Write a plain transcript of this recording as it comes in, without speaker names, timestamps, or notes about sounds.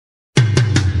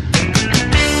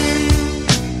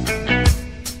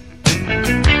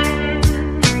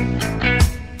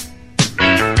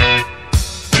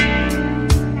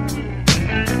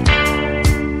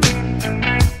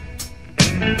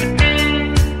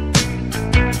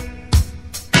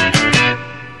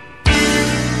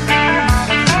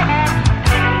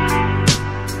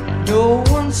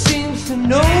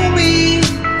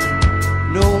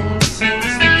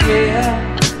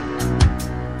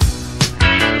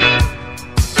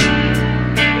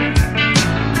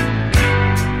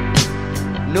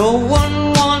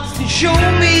show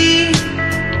me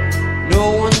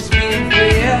no one's being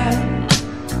fair.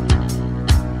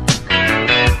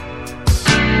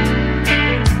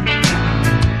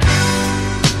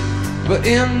 But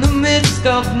in the midst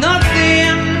of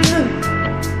nothing,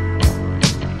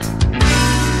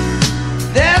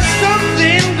 there's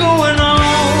something going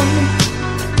on.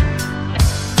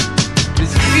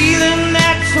 This feeling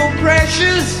that's so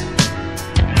precious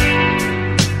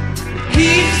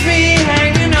keeps me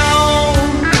hanging on.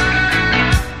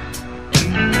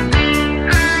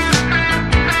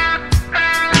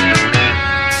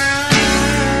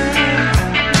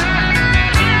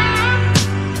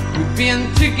 We've been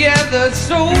together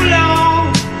so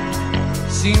long,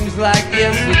 seems like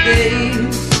yesterday.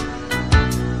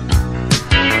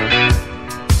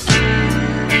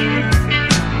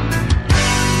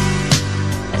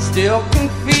 I still can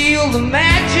feel the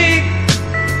magic,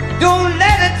 don't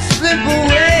let it slip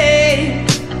away.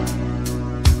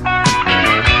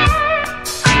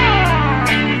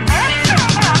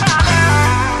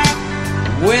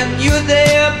 When you're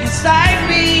there beside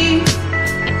me,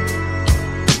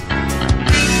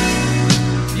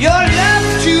 your love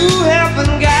to help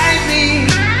and guide me.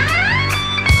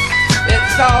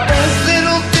 It's all those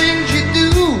little things you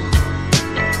do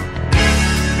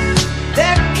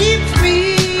that keeps me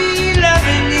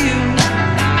loving you.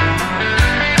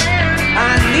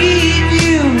 I need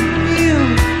you, you.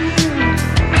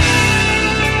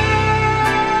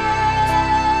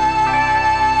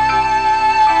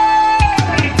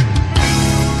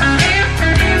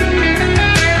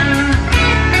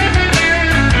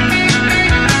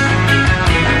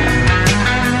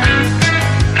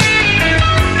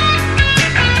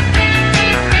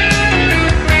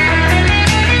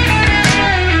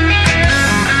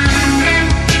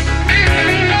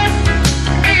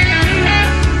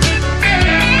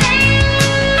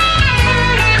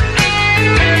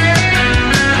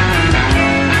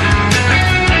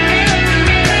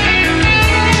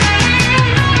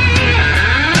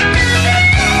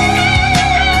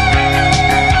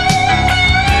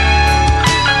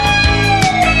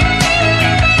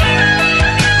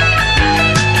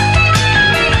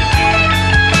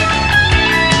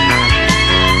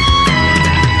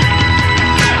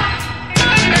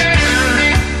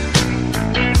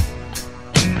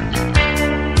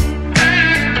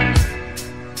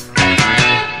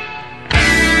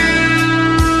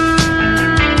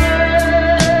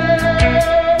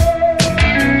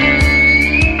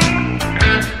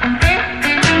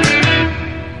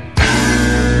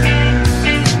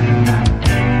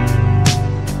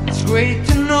 Great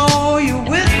to know you're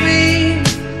with me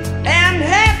and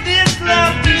have this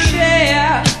love to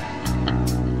share.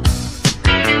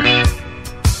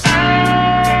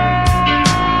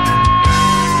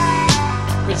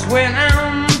 'Cause when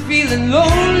I'm feeling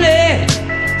lonely,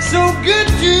 so good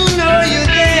to know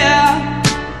you're there.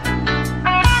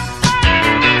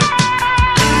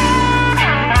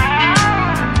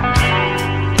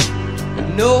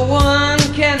 No one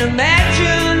can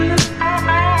imagine,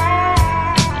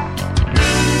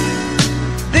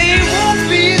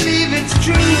 believe it's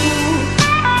true,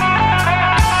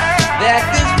 that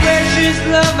this precious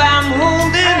love I'm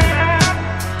holding,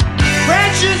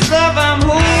 precious love I'm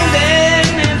holding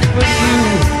is for you.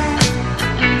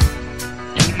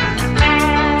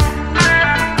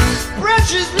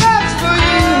 Precious love's for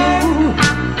you.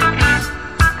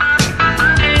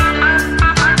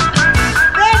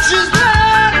 Precious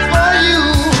love's for you.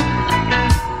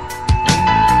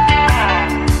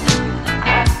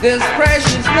 This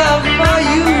precious love for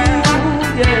you.